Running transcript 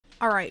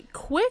Alright,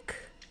 quick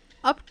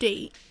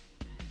update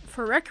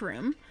for Rec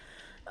Room.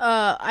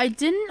 I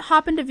didn't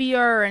hop into VR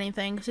or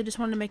anything because I just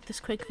wanted to make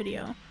this quick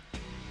video.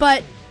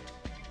 But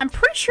I'm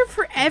pretty sure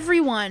for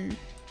everyone,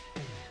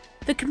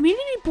 the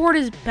community board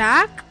is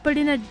back, but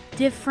in a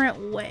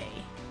different way.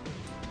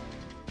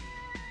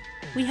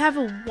 We have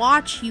a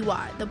watch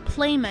UI, the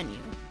play menu.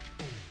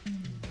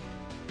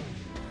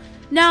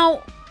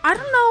 Now, I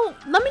don't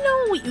know, let me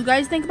know what you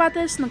guys think about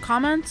this in the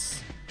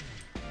comments.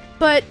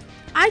 But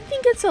I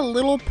think it's a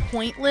little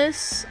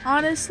pointless,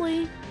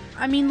 honestly.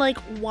 I mean, like,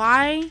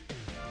 why?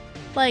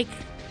 Like,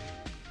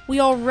 we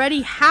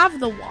already have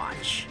the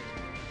watch.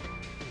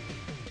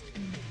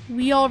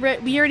 We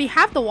already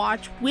have the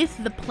watch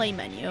with the play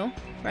menu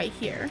right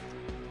here.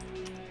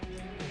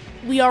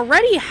 We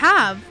already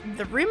have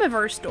the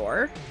Roomverse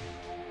door.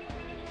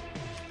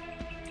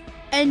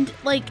 And,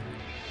 like,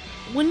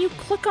 when you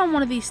click on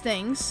one of these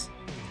things,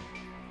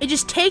 it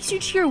just takes you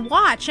to your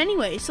watch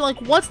anyway. So, like,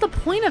 what's the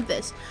point of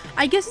this?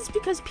 I guess it's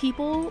because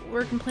people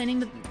were complaining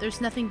that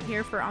there's nothing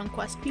here for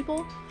On-Quest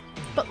people.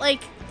 But,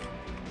 like,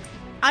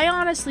 I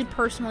honestly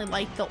personally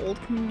like the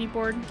old community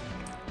board.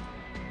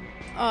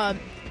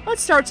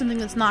 Let's start something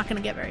that's not going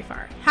to get very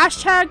far.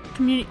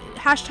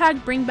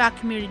 Hashtag bring back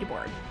community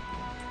board.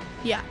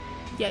 Yeah.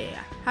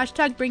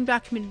 Hashtag bring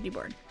back community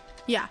board.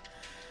 Yeah.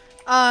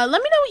 Let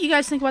me know what you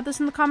guys think about this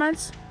in the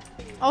comments.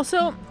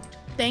 Also,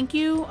 thank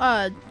you,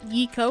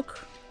 Ye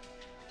Coke.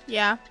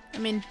 Yeah, I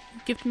mean,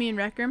 gifted me in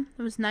Rec Room.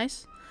 It was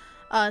nice.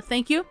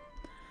 Thank you.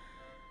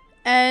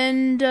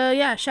 And,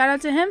 yeah, shout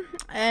out to him.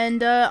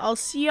 And, I'll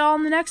see y'all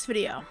in the next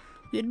video.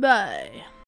 Goodbye.